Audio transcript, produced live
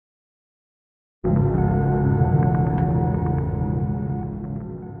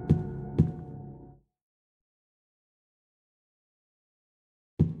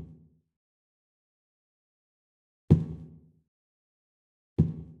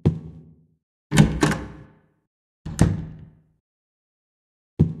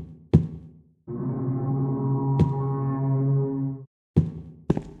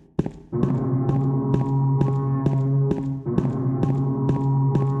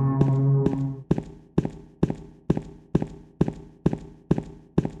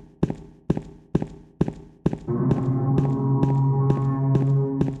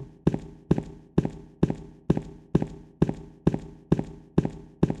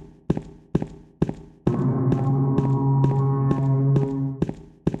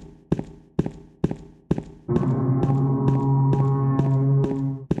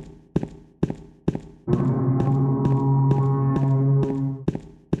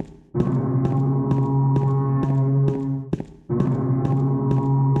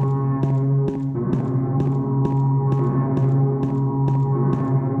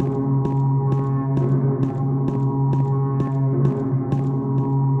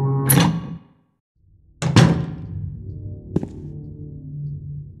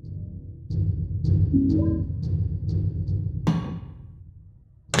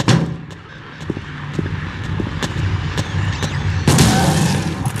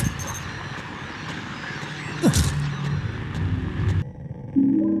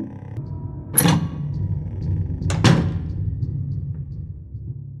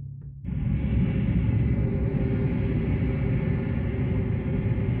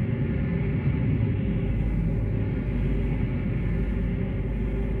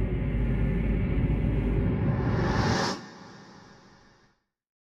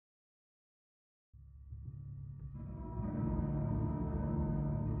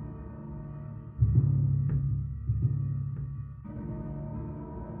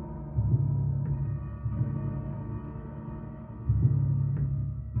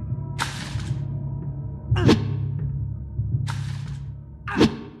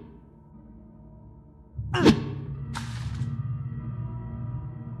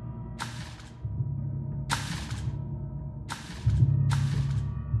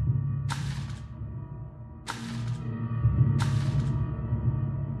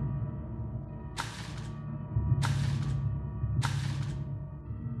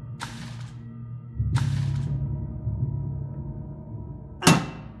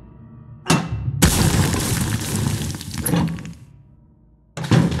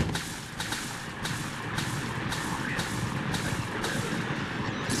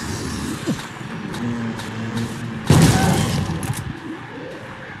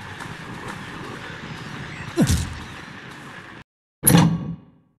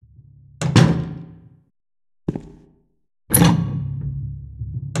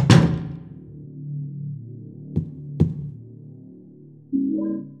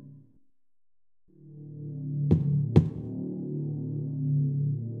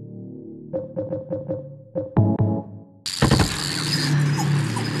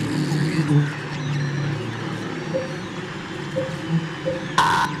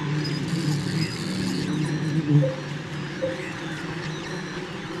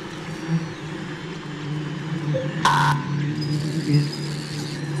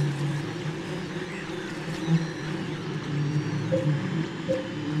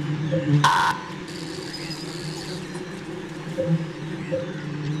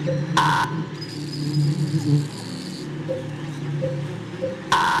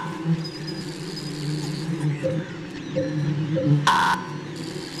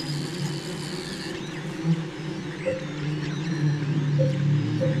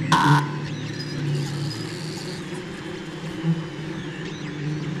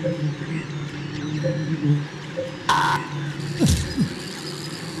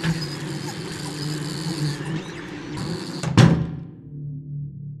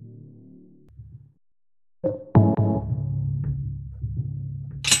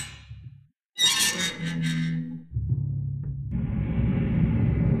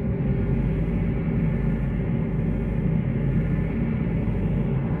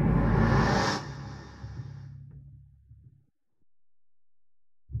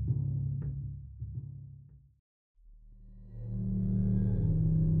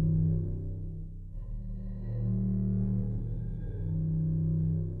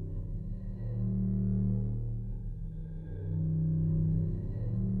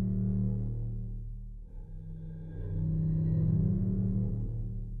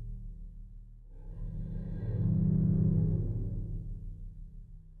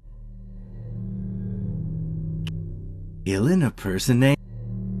Killing a person ain't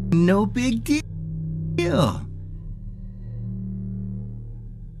no big deal.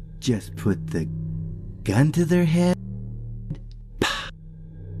 Just put the gun to their head.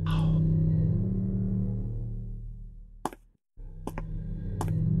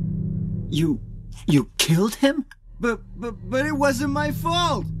 You killed him? But it wasn't my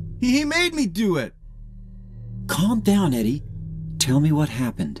fault. He made me do it. Calm down, Eddie. Tell me what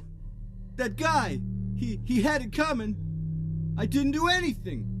happened. That guy, he had it coming. I didn't do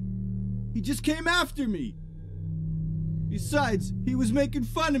anything. He just came after me. Besides, he was making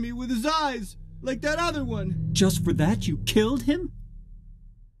fun of me with his eyes, like that other one. Just for that, you killed him?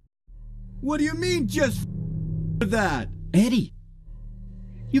 What do you mean, just for that? Eddie,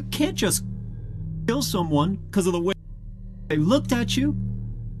 you can't just kill someone because of the way they looked at you.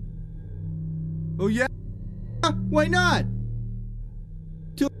 Oh yeah? Why not?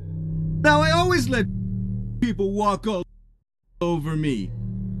 Till now I always let people walk all over me.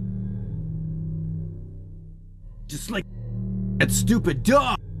 Just like that stupid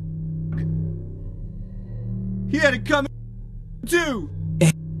dog. He had it coming too.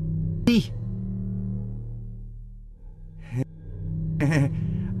 Eddie.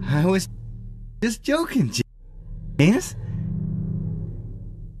 I was just joking, James.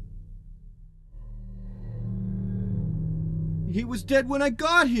 He was dead when I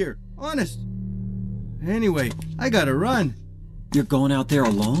got here, honest. Anyway, I gotta run. You're going out there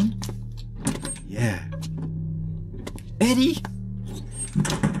alone? Yeah. Eddie!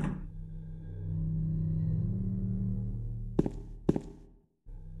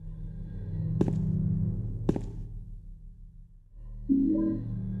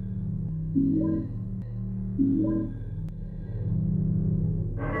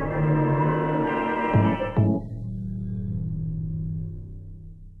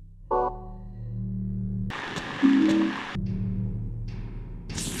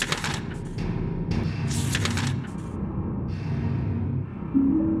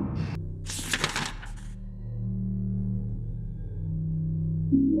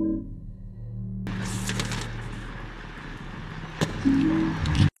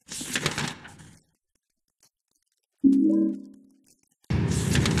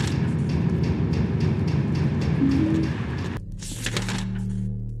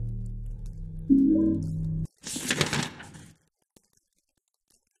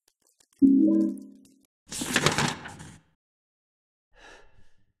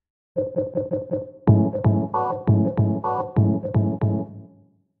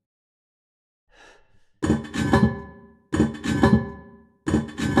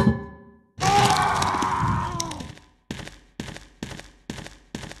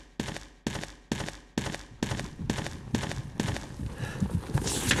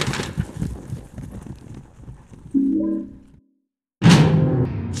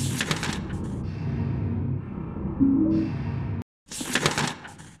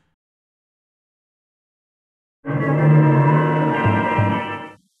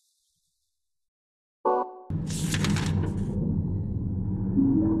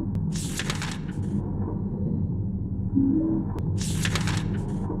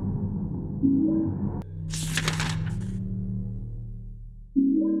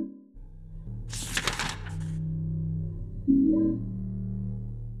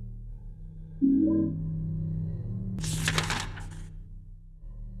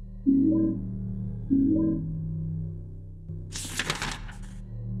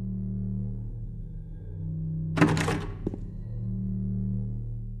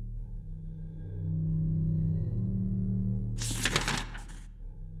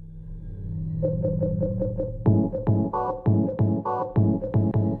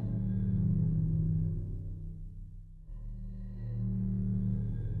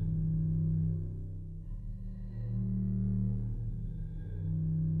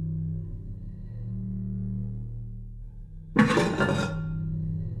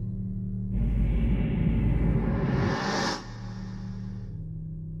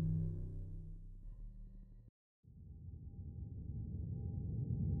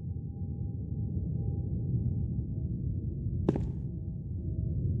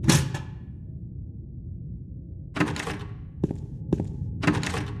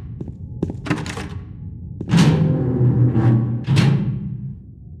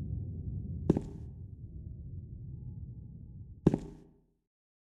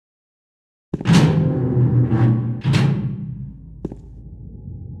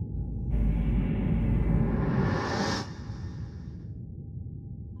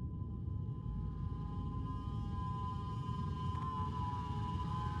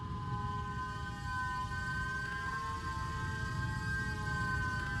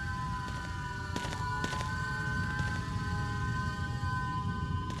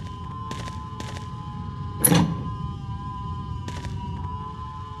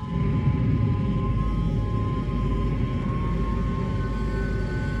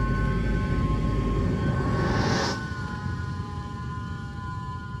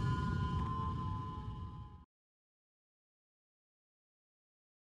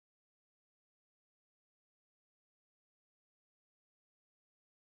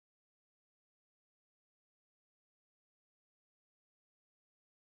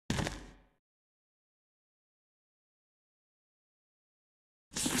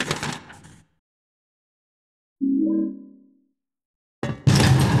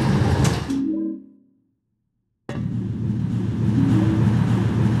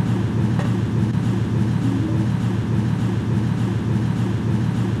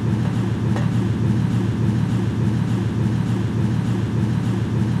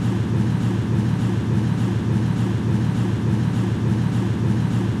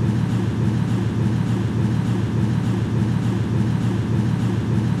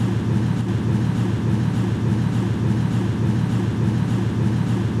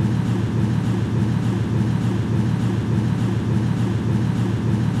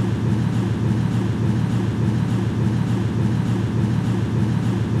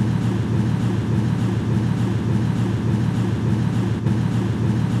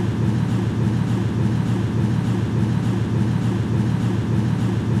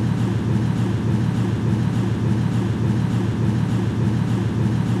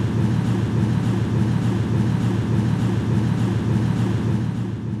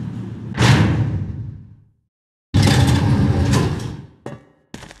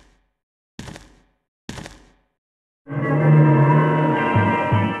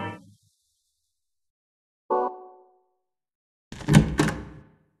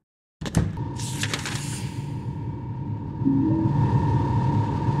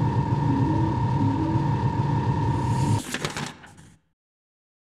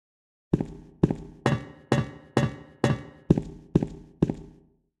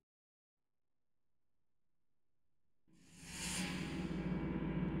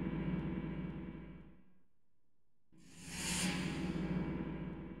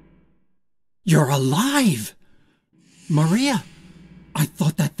 You're alive! Maria, I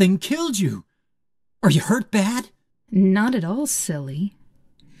thought that thing killed you. Are you hurt bad? Not at all, silly.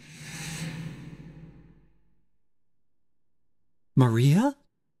 Maria?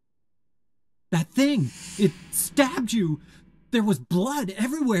 That thing, it stabbed you. There was blood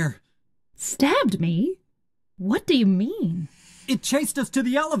everywhere. Stabbed me? What do you mean? It chased us to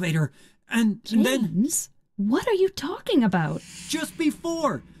the elevator, and then... James, what are you talking about? Just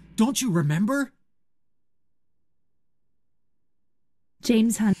before. Don't you remember?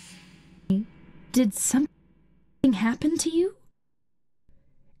 James, honey, did something happen to you?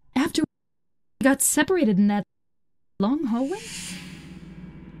 After we got separated in that long hallway?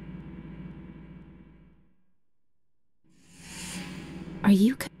 Are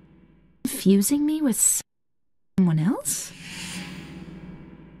you confusing me with someone else?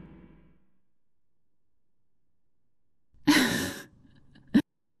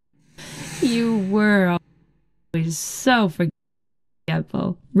 You were always so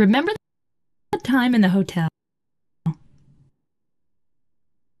forgetful. Remember that time in the hotel?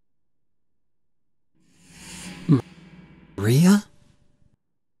 Maria?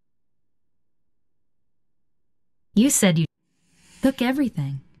 You said you took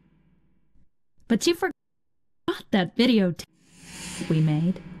everything. But you forgot that videotape we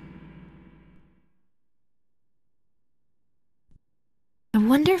made. I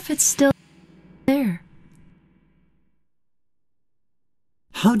wonder if it's still there.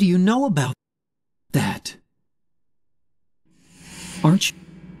 How do you know about that? Aren't you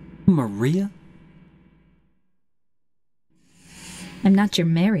Maria? I'm not your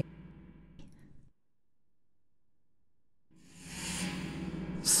Mary.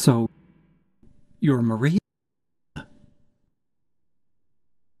 So, you're Maria?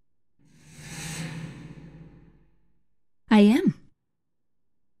 I am.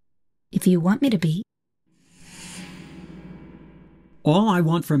 If you want me to be. All I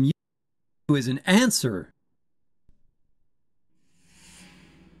want from you is an answer.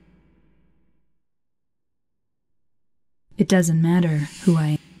 It doesn't matter who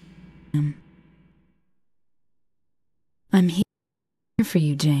I am. I'm here for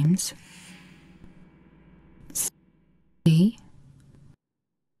you, James. See?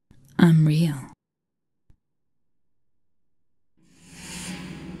 I'm real.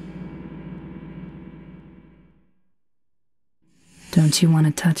 Don't you want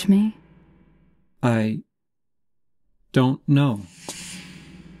to touch me? I don't know.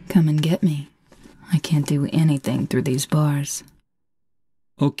 Come and get me. I can't do anything through these bars.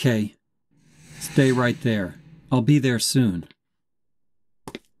 Okay. Stay right there. I'll be there soon.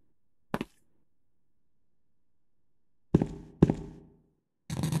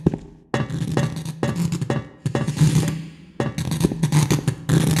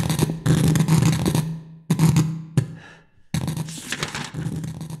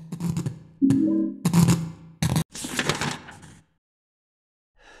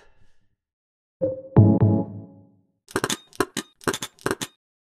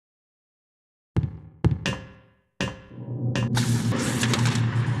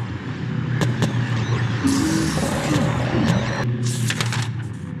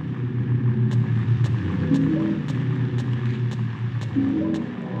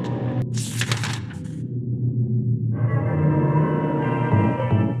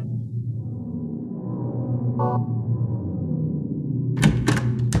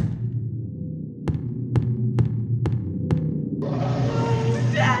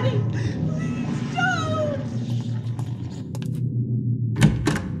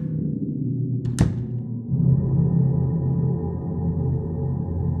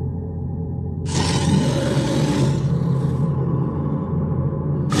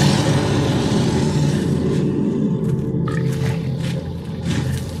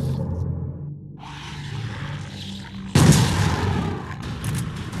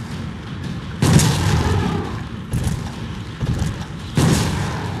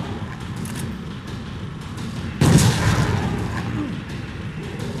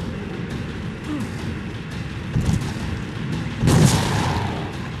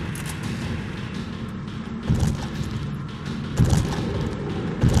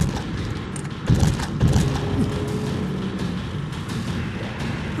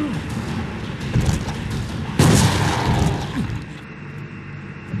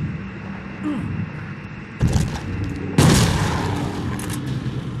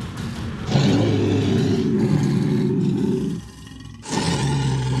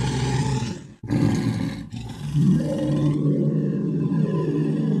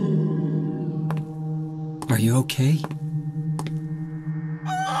 Are you okay?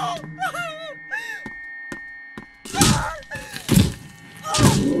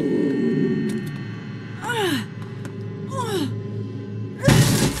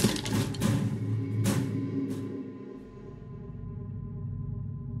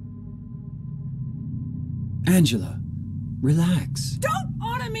 Angela, relax. Don't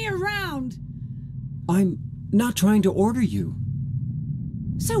order me around! I'm not trying to order you.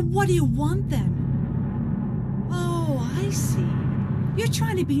 So what do you want then? Oh, I see. You're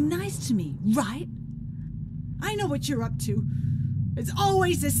trying to be nice to me, right? I know what you're up to. It's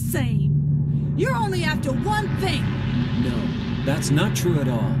always the same. You're only after one thing. No, that's not true at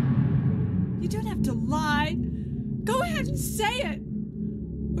all. You don't have to lie. Go ahead and say it.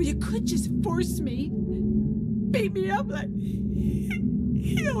 Or you could just force me. Beat me up like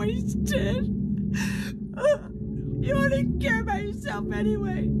he always did. You only care about yourself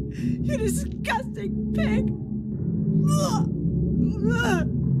anyway. You disgusting pig.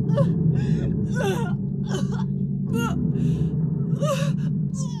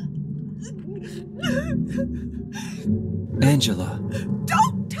 Angela.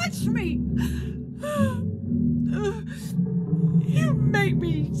 Don't touch me! You make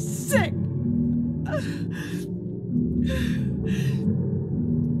me sick.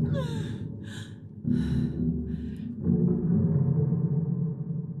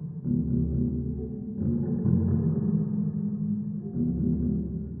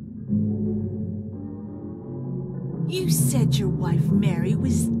 You said your wife Mary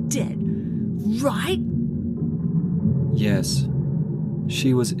was dead, right? Yes.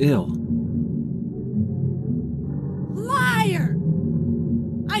 She was ill. Liar!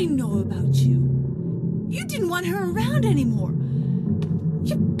 I know about you. You didn't want her around anymore.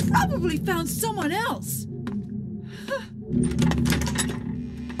 You probably found someone else.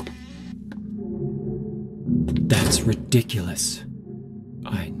 That's ridiculous.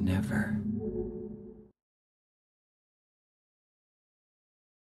 I never...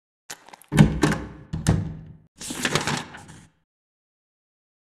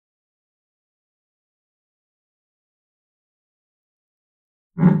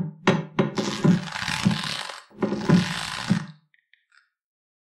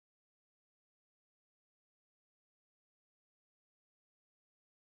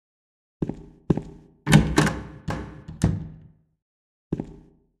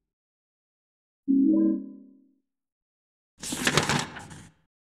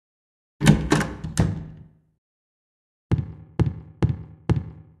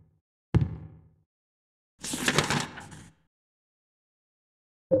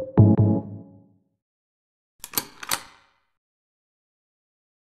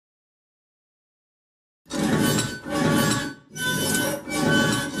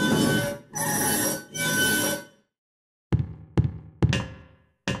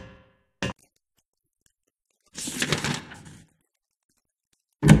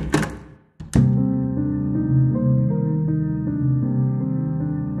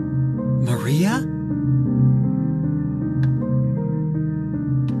 Maria?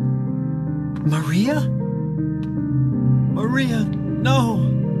 Maria? Maria, no!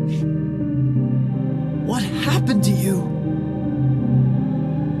 What happened to you?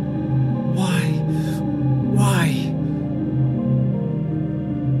 Why? Why?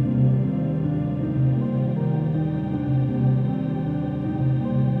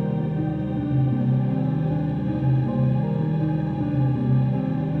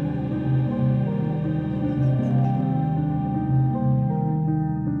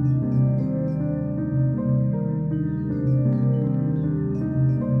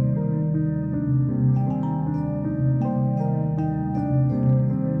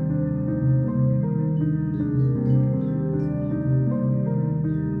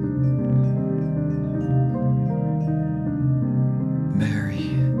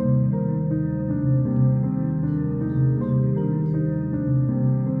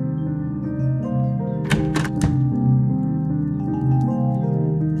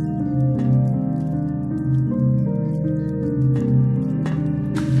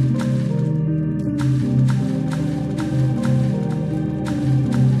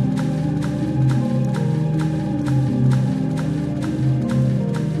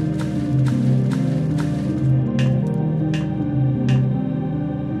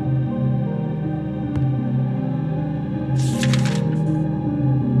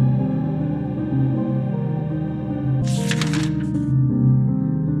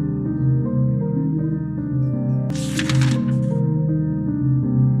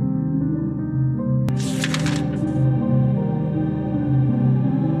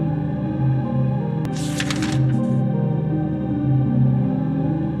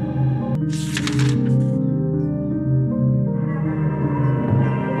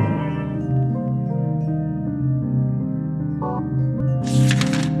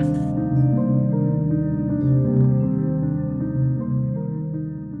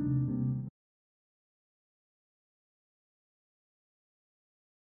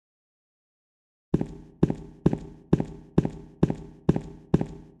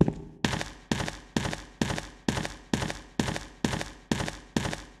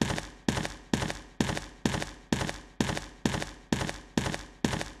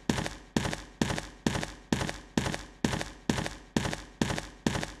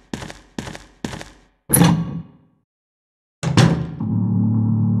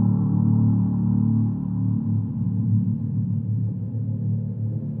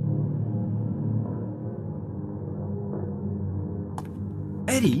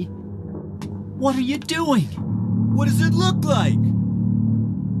 Eddie, what are you doing? What does it look like?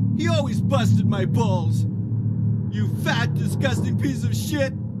 He always busted my balls. You fat, disgusting piece of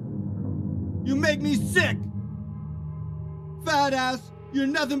shit. You make me sick. Fat ass, you're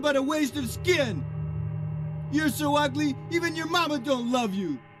nothing but a waste of skin. You're so ugly, even your mama don't love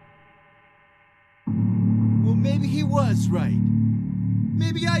you. Well, maybe he was right.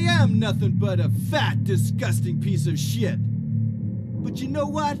 Maybe I am nothing but a fat, disgusting piece of shit. But you know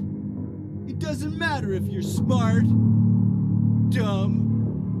what? It doesn't matter if you're smart,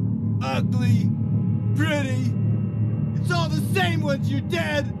 dumb, ugly, pretty. It's all the same once you're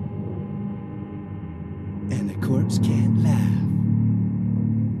dead. And the corpse can't laugh.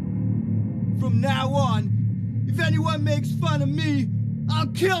 From now on, if anyone makes fun of me, I'll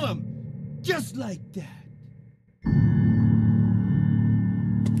kill him. Just like that.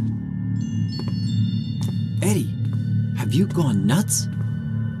 Eddie, have you gone nuts?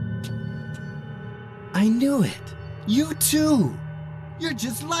 I knew it. You too. You're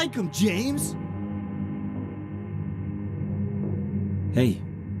just like him, James. Hey,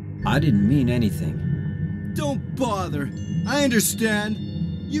 I didn't mean anything. Don't bother. I understand.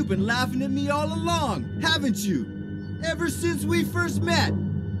 You've been laughing at me all along, haven't you? Ever since we first met.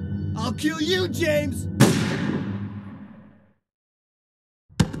 I'll kill you, James.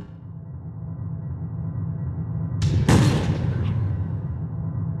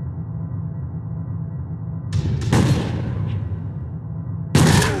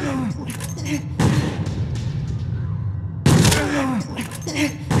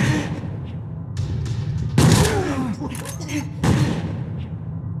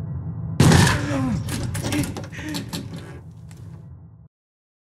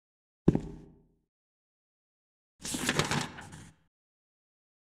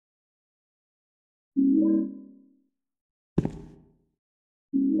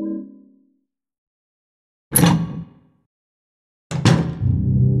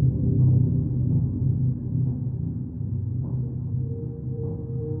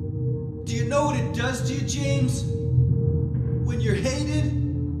 Do you know what it does to you, James? When you're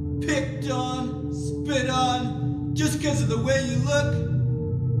hated, picked on, spit on, just because of the way you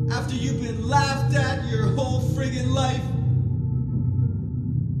look, after you've been laughed at your whole friggin' life.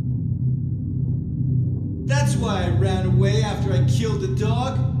 That's why I ran away after I killed the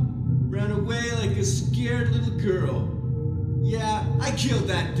dog. Ran away like a scared little girl. Yeah, I killed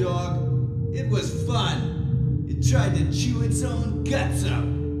that dog. It was fun. It tried to chew its own guts out.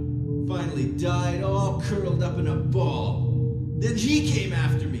 Finally died all curled up in a ball. Then he came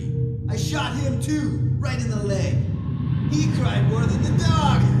after me. I shot him too, right in the leg. He cried more than the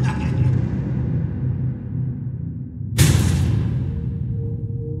dog.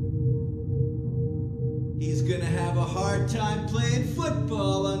 He's gonna have a hard time playing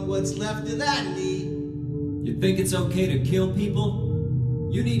football on what's left of that knee. You think it's okay to kill people?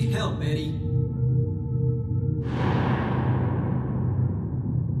 You need help, Eddie.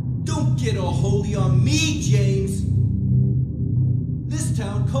 Don't get all holy on me, James. This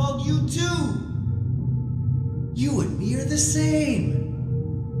town called you too. You and me are the same.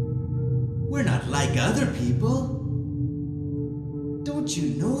 We're not like other people. Don't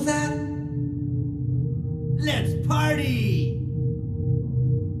you know that? Let's party!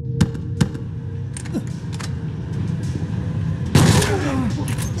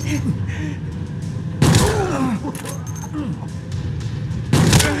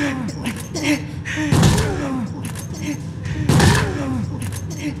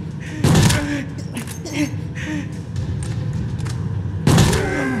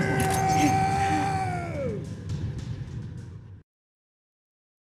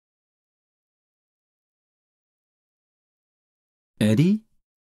 Eddie?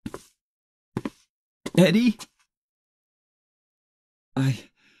 Eddie?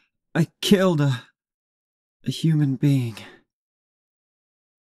 I killed a human being.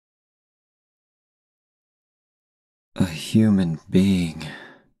 A human being.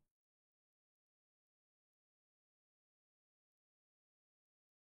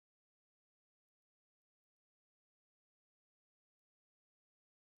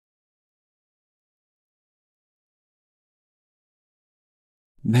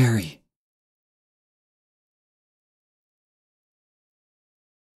 Mary.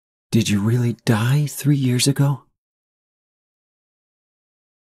 Did you really die 3 years ago?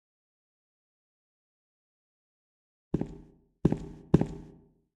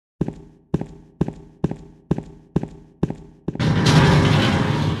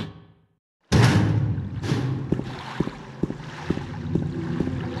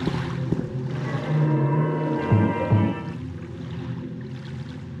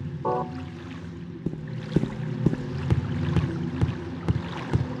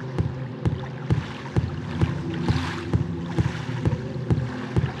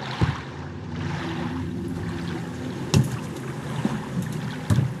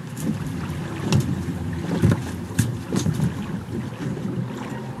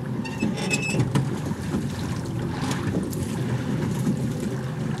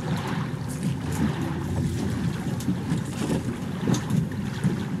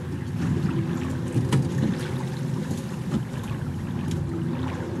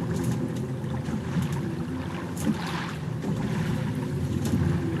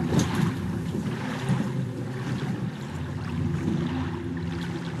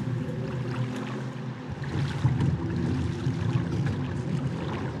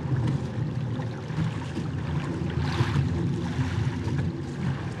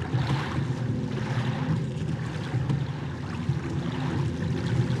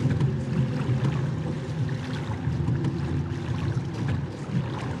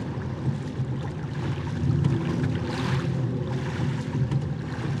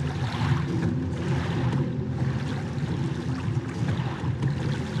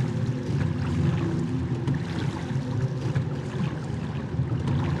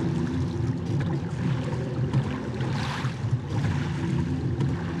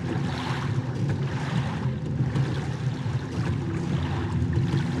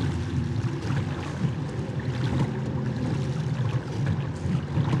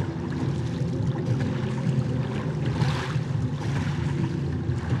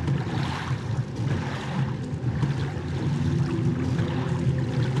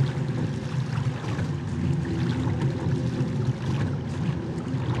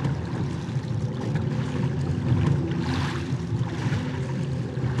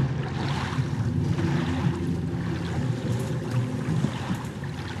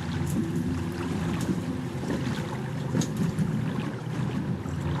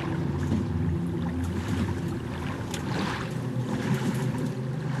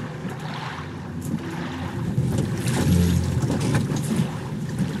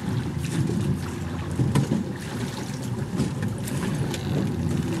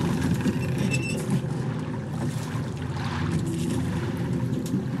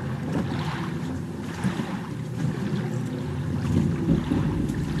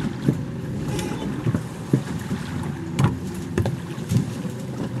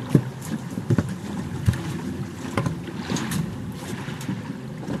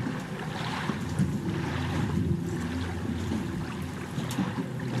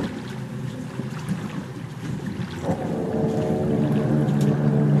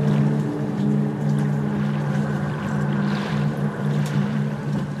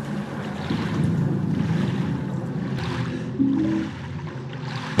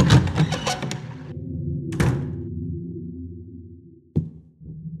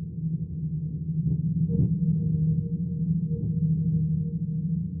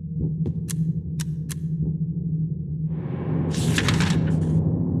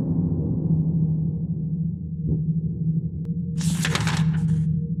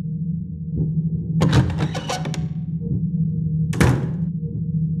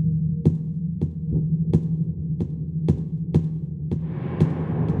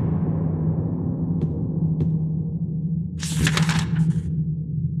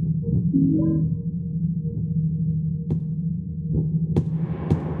 Did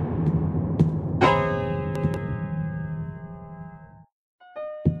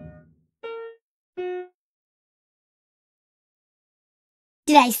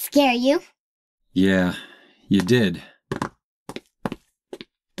I scare you? Yeah, you did.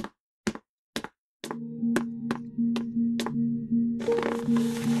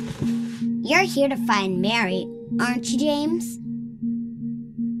 You're here to find Mary, aren't you, James?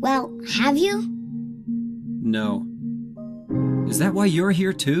 Well, have you? No. Is that why you're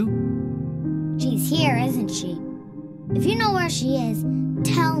here too? She's here, isn't she? If you know where she is,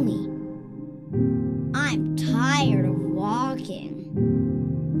 tell me. I'm tired of walking.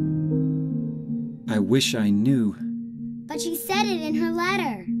 I wish I knew. But she said it in her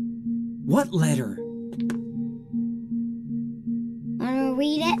letter. What letter? Wanna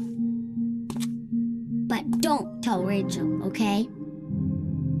read it? But don't tell Rachel, okay?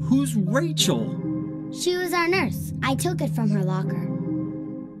 Who's Rachel? She was our nurse. I took it from her locker.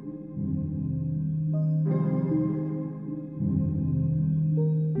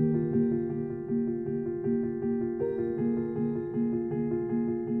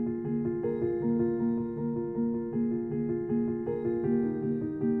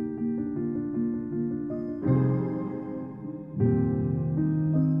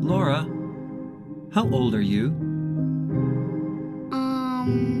 Laura, how old are you?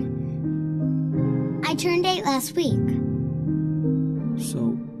 I turned 8 last week.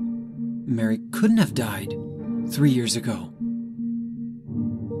 So, Mary couldn't have died 3 years ago.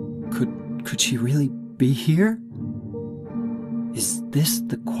 Could she really be here? Is this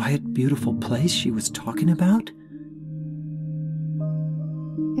the quiet, beautiful place she was talking about?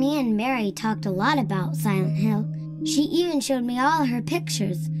 Me and Mary talked a lot about Silent Hill. She even showed me all her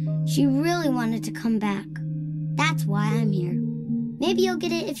pictures. She really wanted to come back. That's why I'm here. Maybe you'll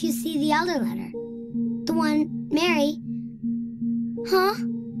get it if you see the other letter. The one Mary... Huh?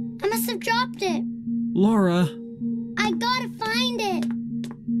 I must have dropped it. Laura! I gotta find it.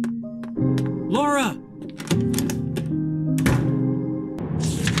 Laura!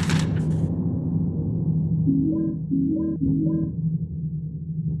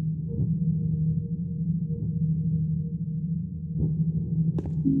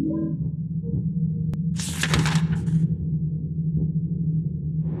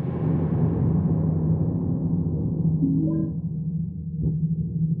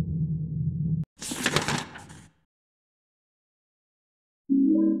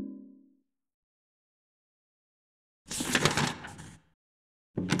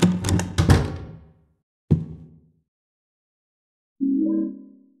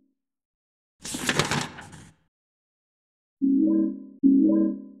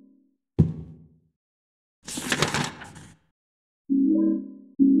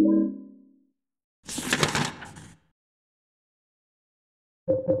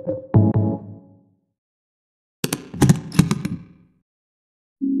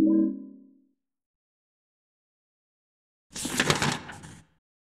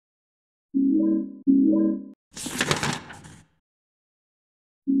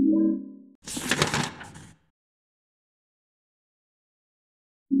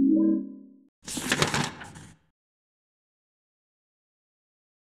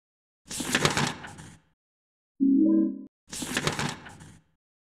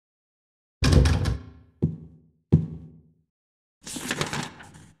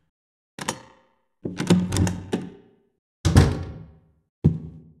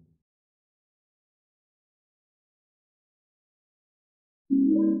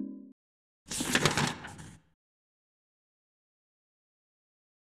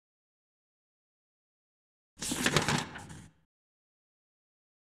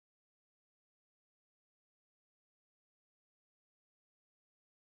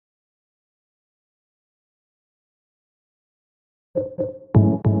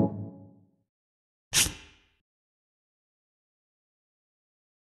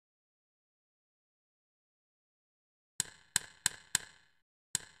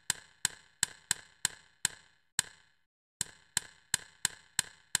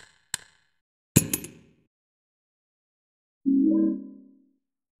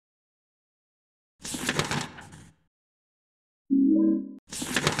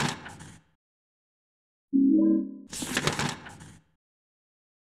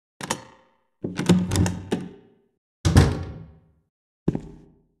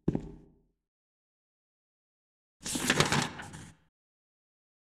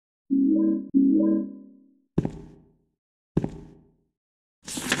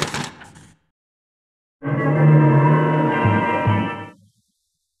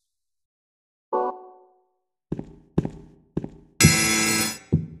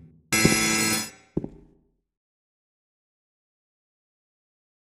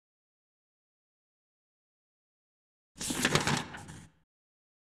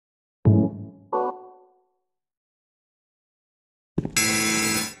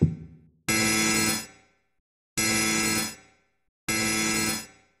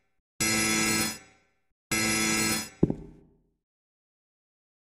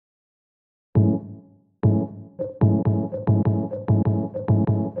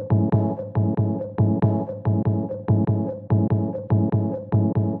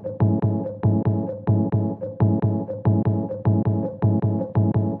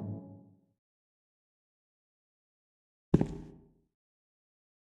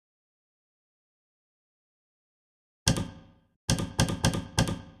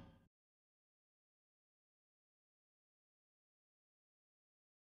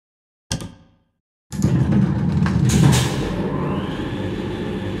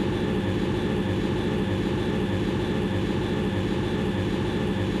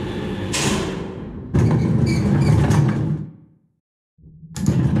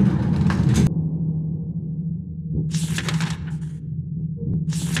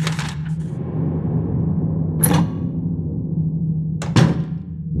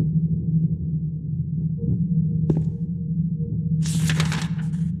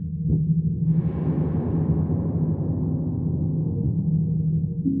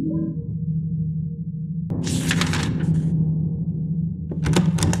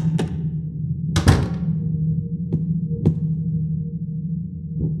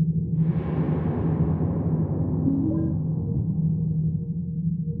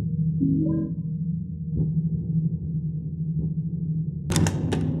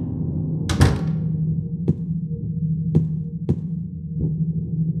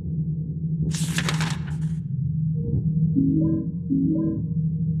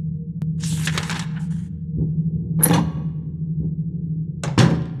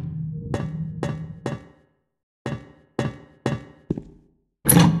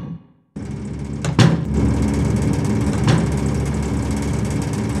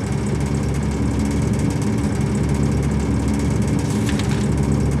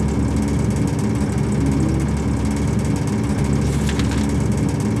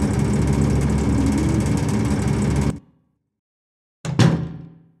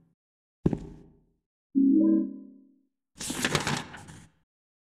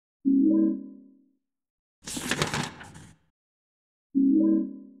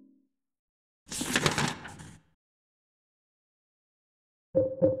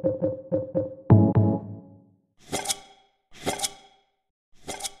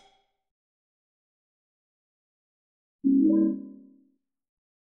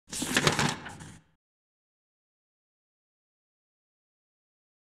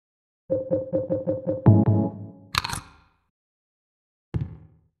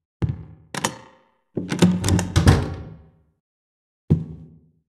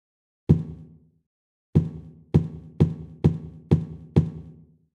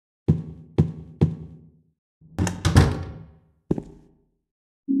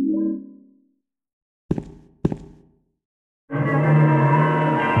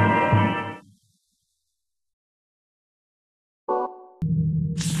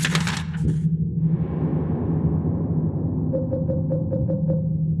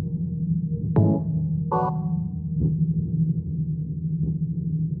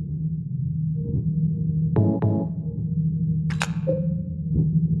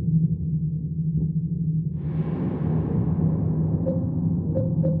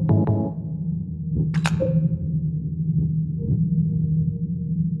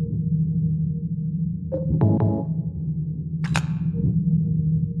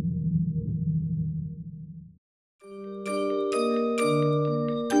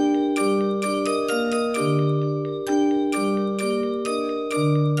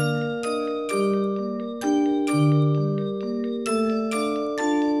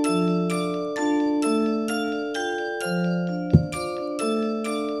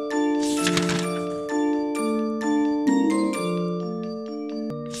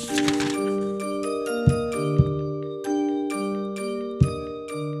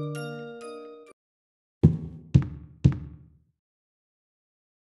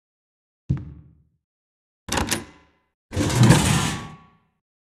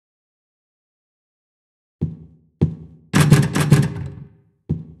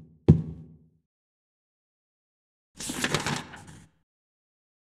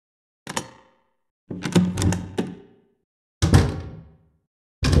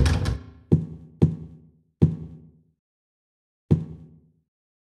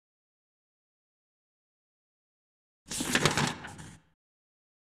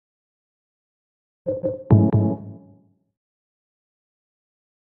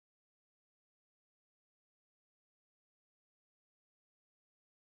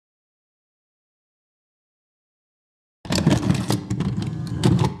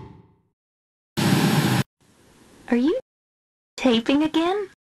 Are you taping again?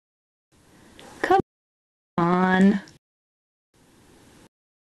 Come on.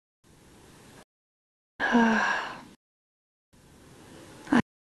 I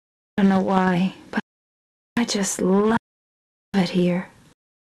don't know why, but I just love it here.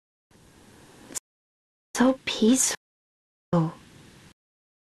 It's so peaceful. You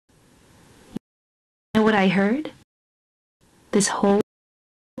know what I heard? This whole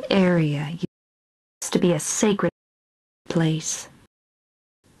area used to be a sacred place.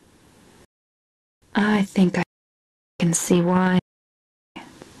 I think I can see why.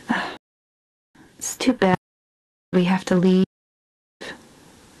 It's too bad we have to leave.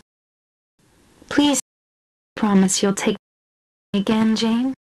 Please promise you'll take me again,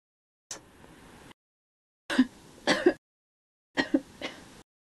 Jane?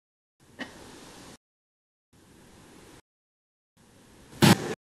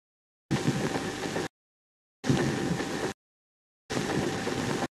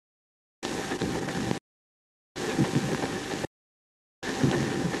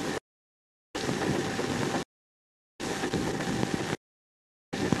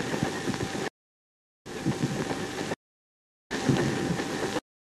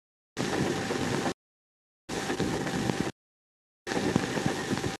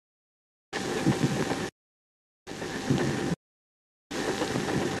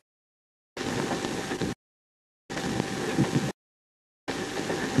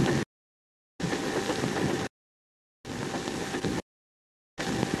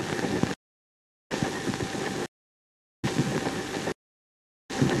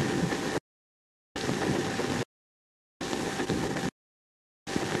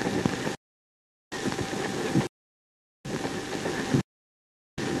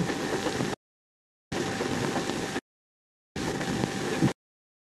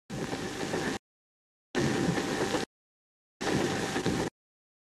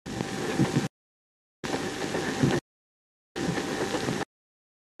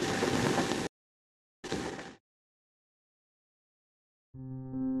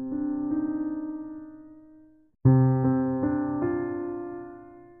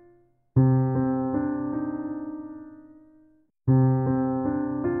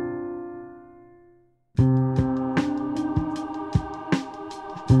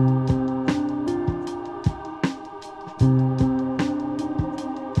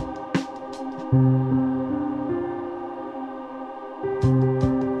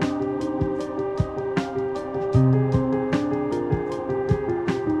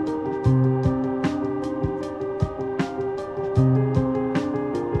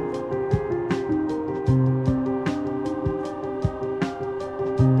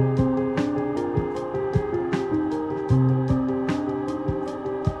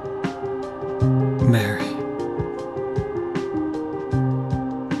 Mary.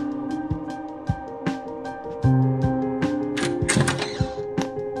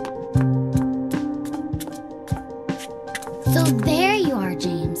 So there you are,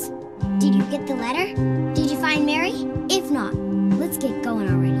 James. Did you get the letter? Did you find Mary? If not, let's get going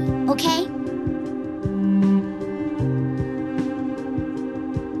already, okay?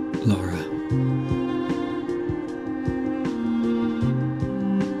 Laura.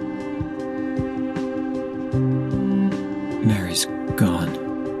 Mary's gone.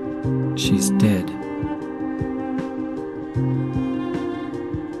 She's dead.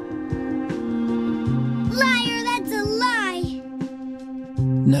 Liar, that's a lie!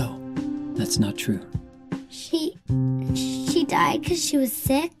 No, that's not true. She died because she was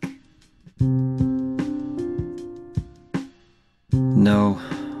sick? No,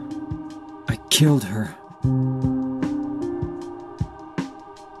 I killed her.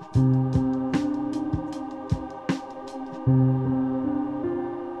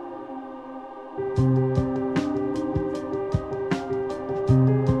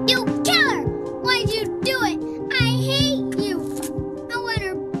 You killer! Why'd you do it? I hate you! I want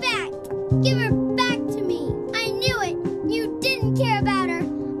her back! Give her back to me! I knew it! You didn't care about her!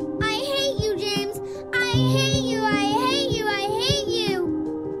 I hate you, James! I hate you! I hate you! I hate you!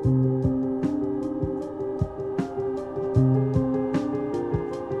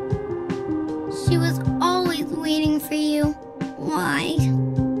 She was always waiting for you. Why?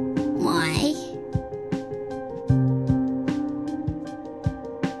 Why?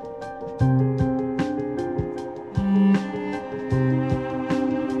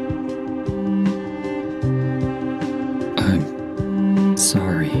 I'm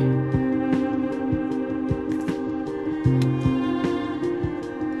sorry.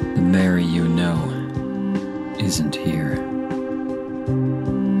 The Mary you know isn't here.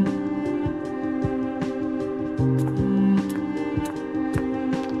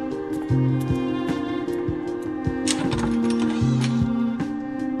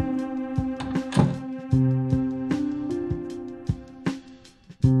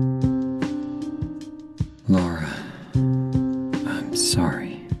 Laura, I'm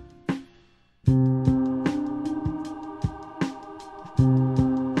sorry.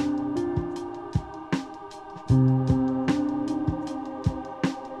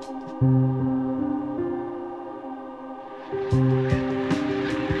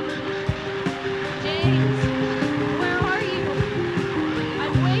 James, where are you?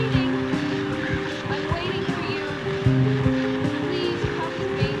 I'm waiting. I'm waiting for you. Please come to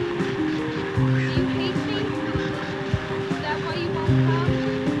me. Do you hate me? Is that why you won't come?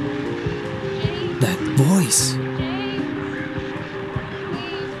 James, That voice! James,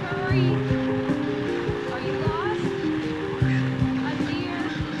 please hurry. Are you lost? I'm near.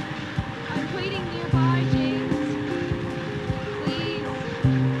 I'm waiting nearby, James. Please.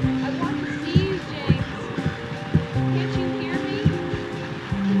 I want to see you, James. Can't you hear me?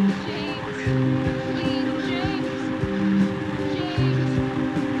 James. Please, James. James.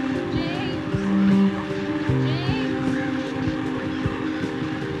 James.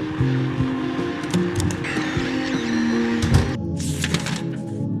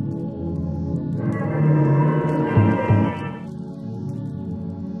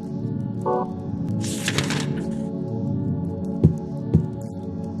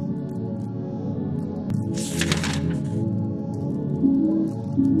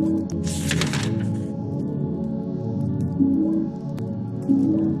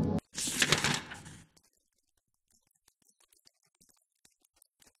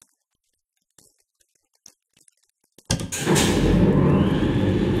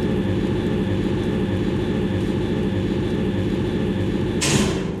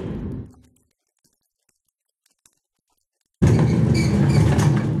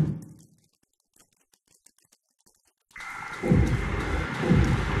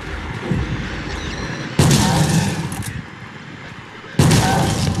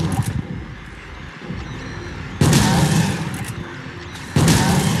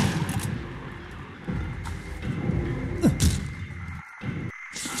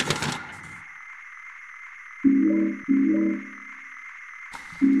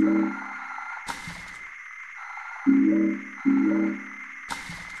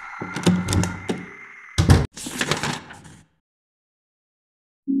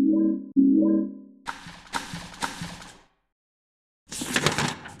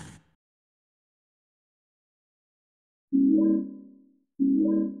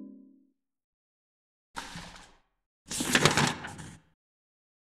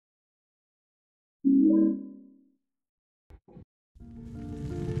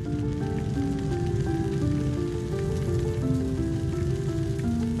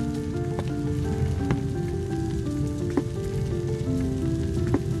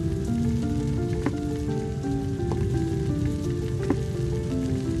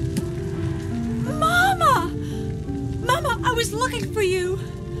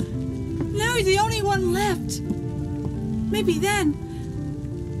 was the only one left. Maybe then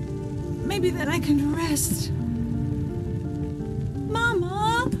I can rest.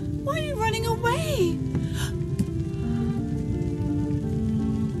 Mama, why are you running away?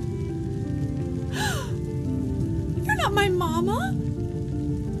 You're not my mama.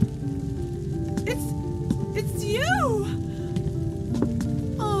 It's you.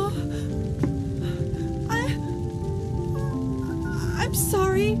 Oh, I'm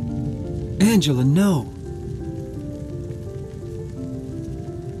sorry. Angela, no.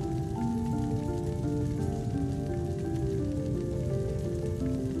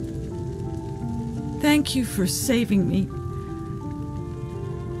 Thank you for saving me.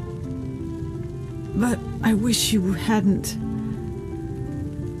 But I wish you hadn't.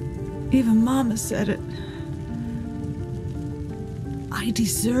 Even Mama said it. I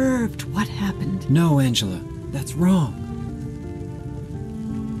deserved what happened. No, Angela, that's wrong.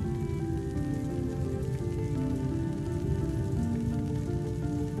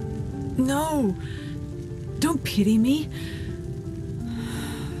 No, don't pity me.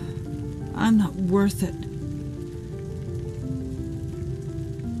 I'm not worth it.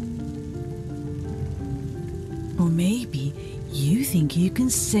 Or maybe you think you can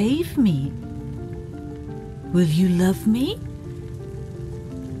save me. Will you love me?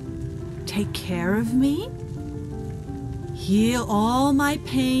 Take care of me? Heal all my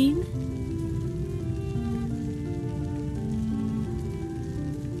pain?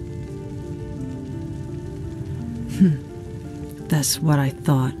 That's what I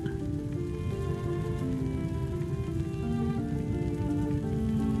thought.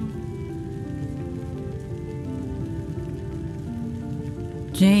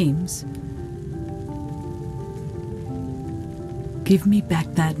 James, give me back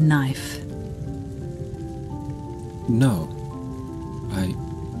that knife. No,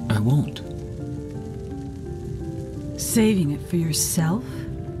 I won't. Saving it for yourself?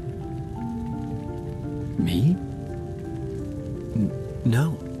 Me?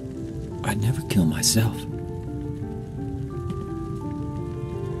 No, I'd never kill myself.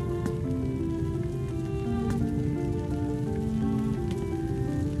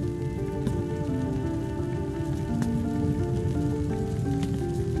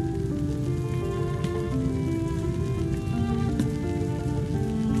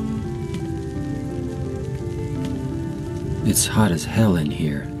 It's hot as hell in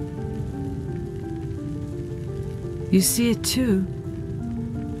here. You see it too.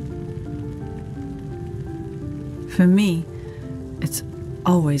 For me, it's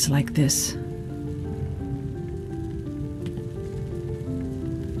always like this.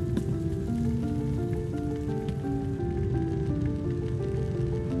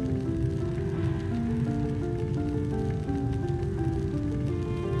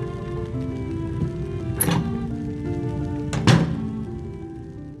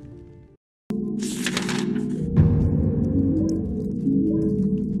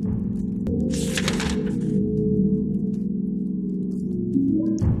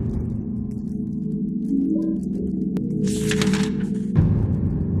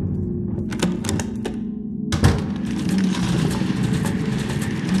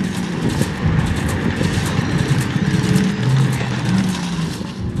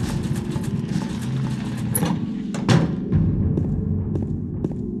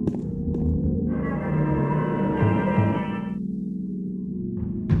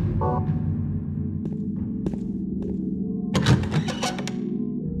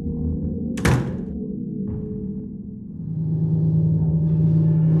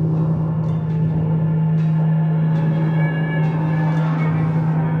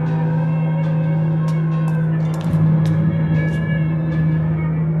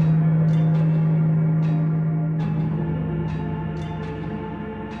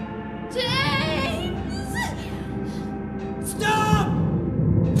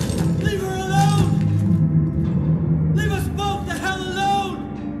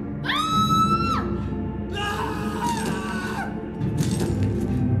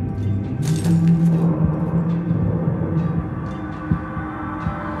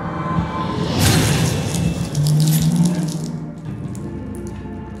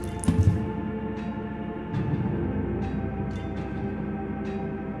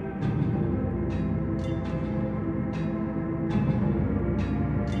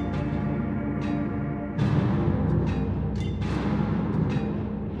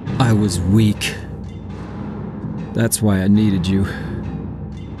 I was weak. That's why I needed you.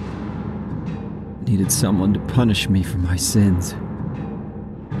 Needed someone to punish me for my sins.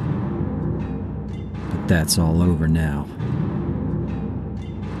 But that's all over now.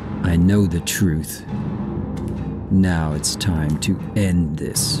 I know the truth. Now it's time to end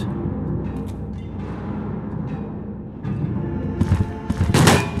this.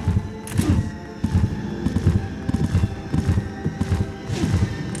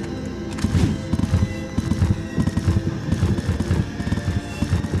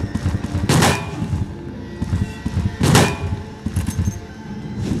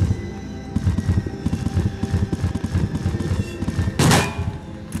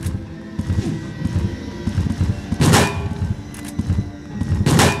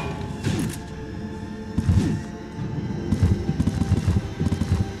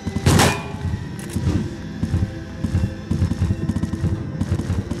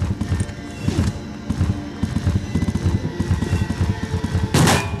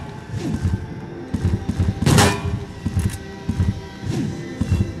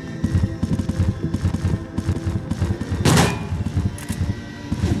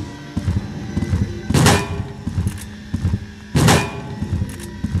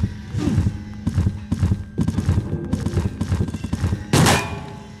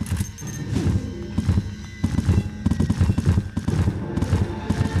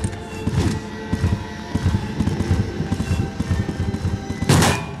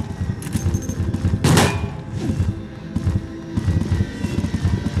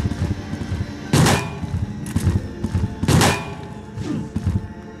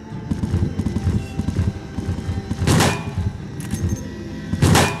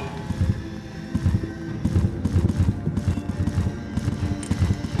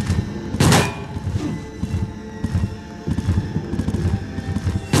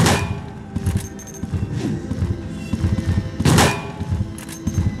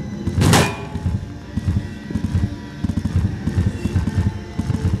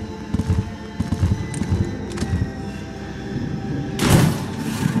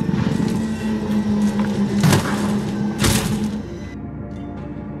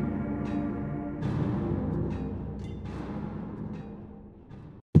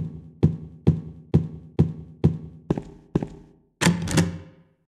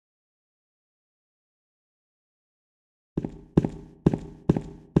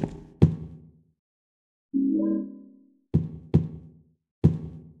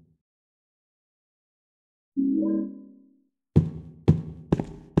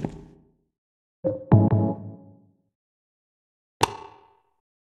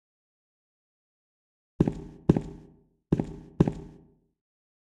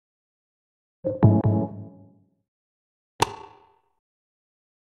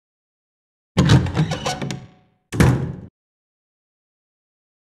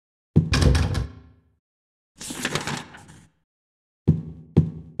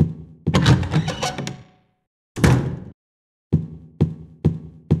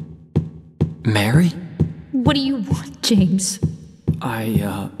 Mary? What do you want, James?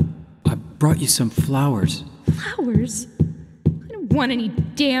 I brought you some flowers. Flowers? I don't want any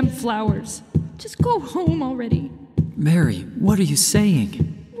damn flowers. Just go home already. Mary, what are you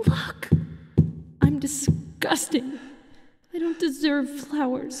saying? Look, I'm disgusting. I don't deserve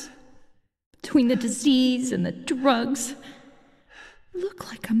flowers. Between the disease and the drugs, I look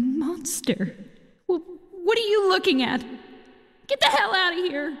like a monster. Well, what are you looking at? Get the hell out of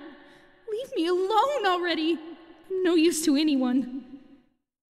here. Leave me alone already. I'm no use to anyone.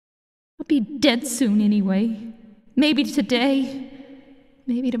 I'll be dead soon anyway. Maybe today,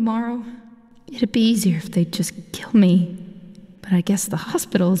 maybe tomorrow. It'd be easier if they'd just kill me. But I guess the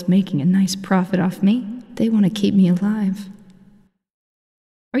hospital is making a nice profit off me. They want to keep me alive.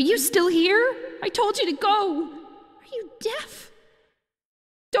 Are you still here? I told you to go. Are you deaf?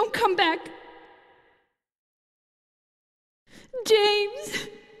 Don't come back. James,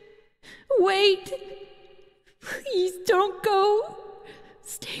 wait. Please don't go.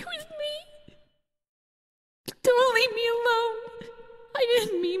 Stay with me. Don't leave me alone. I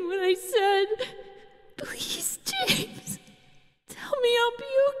didn't mean what I said. Please, James. Tell me I'll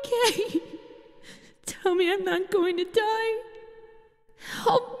be okay. Tell me I'm not going to die.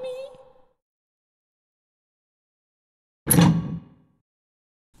 Help me.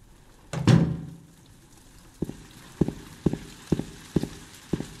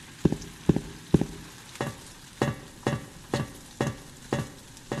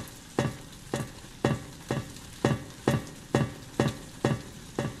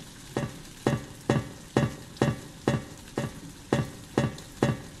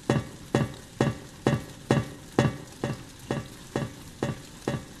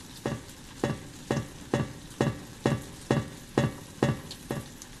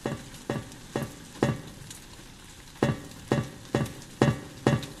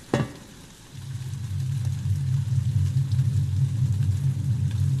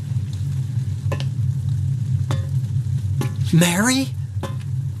 Mary?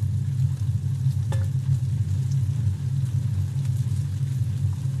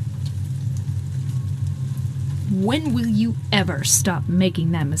 When will you ever stop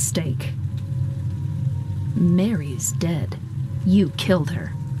making that mistake? Mary's dead. You killed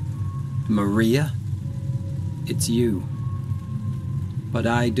her. Maria? It's you. But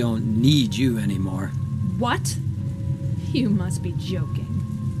I don't need you anymore. What? You must be joking.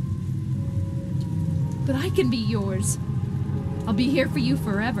 But I can be yours. I'll be here for you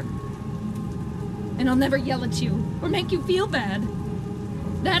forever. And I'll never yell at you or make you feel bad.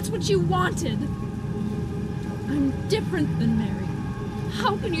 That's what you wanted. I'm different than Mary.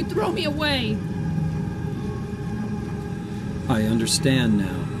 How can you throw me away? I understand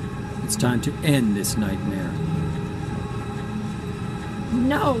now. It's time to end this nightmare.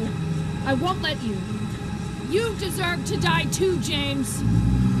 No, I won't let you. You deserve to die too, James.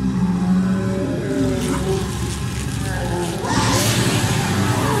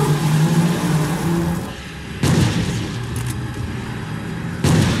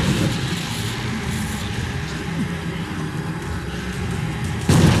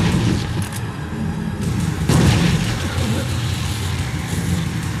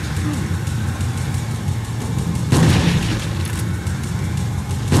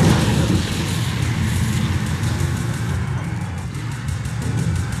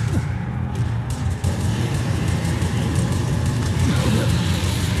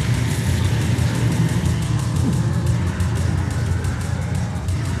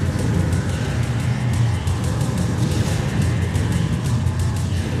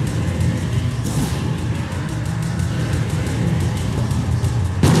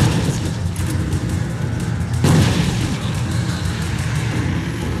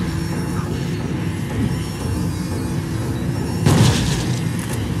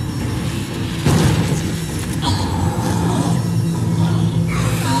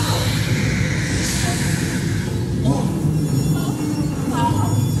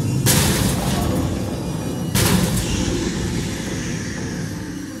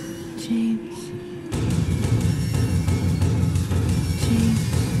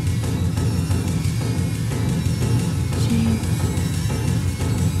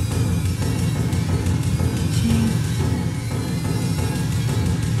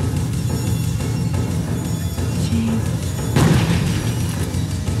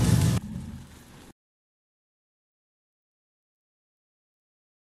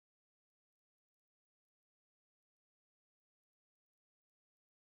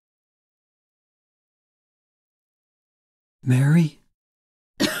 Mary?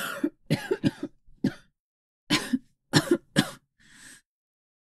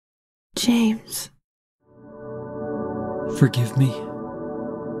 James. Forgive me.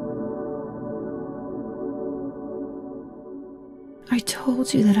 I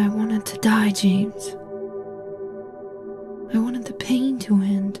told you that I wanted to die, James. I wanted the pain to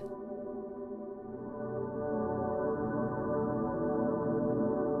end.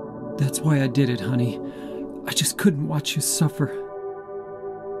 That's why I did it, honey. I just couldn't watch you suffer.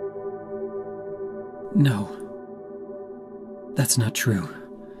 No. That's not true.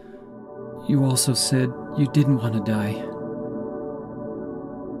 You also said you didn't want to die.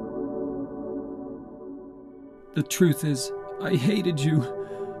 The truth is, I hated you.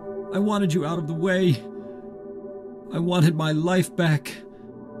 I wanted you out of the way. I wanted my life back.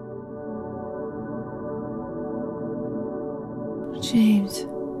 James,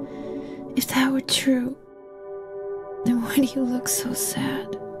 if that were true, then why do you look so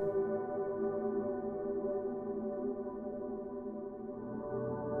sad?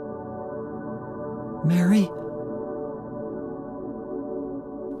 Mary?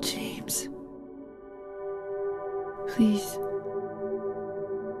 James. Please.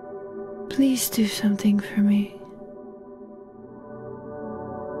 Please do something for me.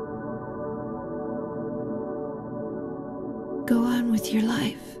 Go on with your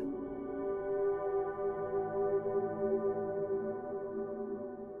life.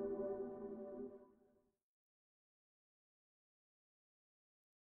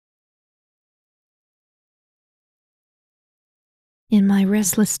 In my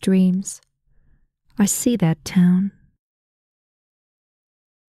restless dreams, I see that town.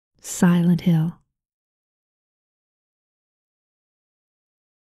 Silent Hill.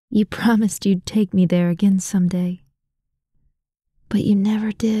 You promised you'd take me there again someday, but you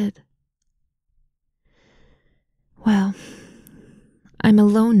never did. Well, I'm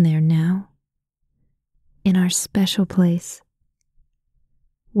alone there now, in our special place,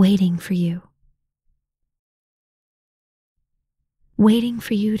 waiting for you. Waiting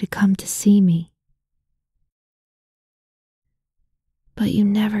for you to come to see me. but you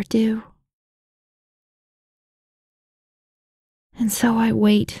never do. And so I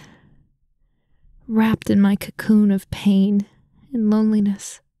wait, wrapped in my cocoon of pain and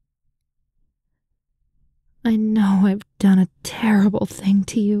loneliness. I know I've done a terrible thing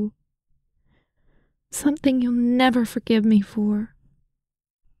to you, something you'll never forgive me for.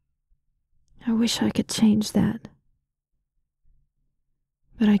 I wish I could change that,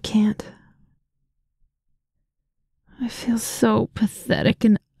 but I can't. I feel so pathetic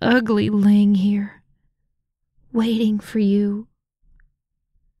and ugly laying here, waiting for you.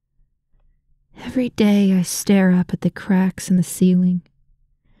 Every day I stare up at the cracks in the ceiling,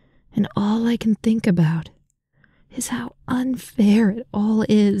 and all I can think about is how unfair it all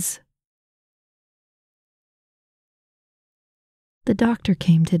is. The doctor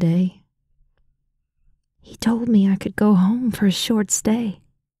came today. He told me I could go home for a short stay.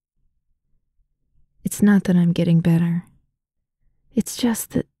 It's not that I'm getting better. It's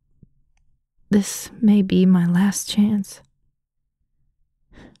just that this may be my last chance.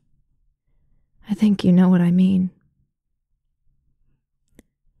 I think you know what I mean.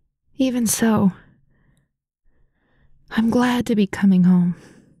 Even so, I'm glad to be coming home.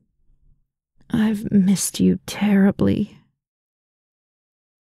 I've missed you terribly.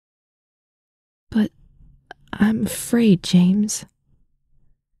 But I'm afraid, James.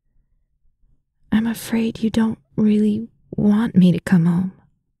 I'm afraid you don't really want me to come home.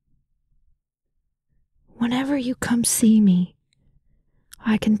 Whenever you come see me,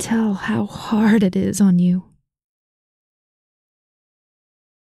 I can tell how hard it is on you.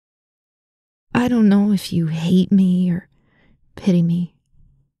 I don't know if you hate me or pity me,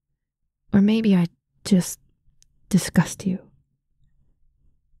 or maybe I just disgust you.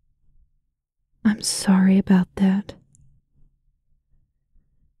 I'm sorry about that.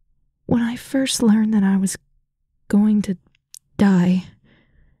 When I first learned that I was going to die,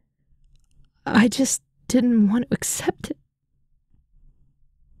 I just didn't want to accept it.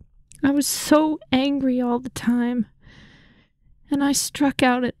 I was so angry all the time, and I struck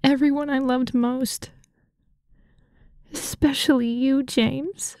out at everyone I loved most, especially you,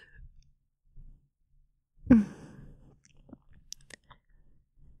 James.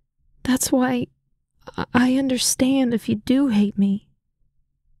 That's why I understand if you do hate me.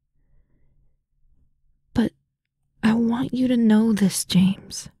 But I want you to know this,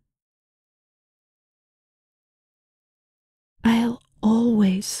 James. I'll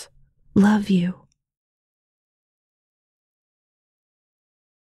always love you.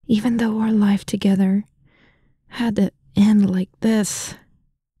 Even though our life together had to end like this,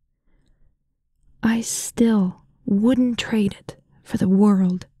 I still wouldn't trade it for the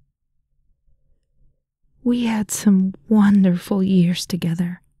world. We had some wonderful years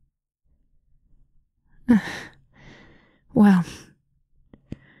together. Well,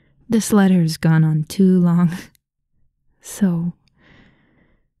 this letter's gone on too long, so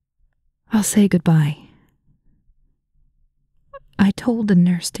I'll say goodbye. I told the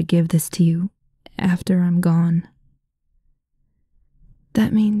nurse to give this to you after I'm gone.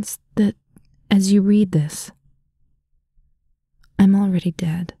 That means that as you read this, I'm already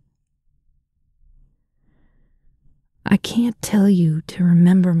dead. I can't tell you to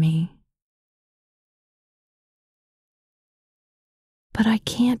remember me, but I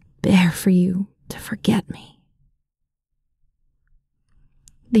can't bear for you to forget me.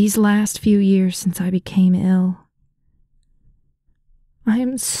 These last few years since I became ill, I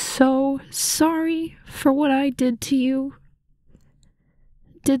am so sorry for what I did to you,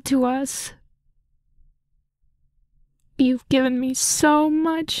 did to us. You've given me so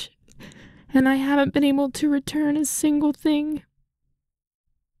much, and I haven't been able to return a single thing.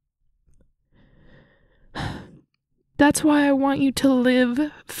 That's why I want you to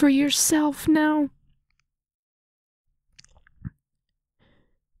live for yourself now.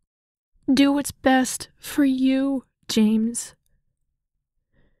 Do what's best for you, James.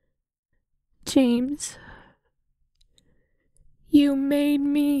 James, you made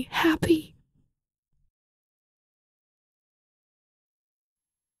me happy.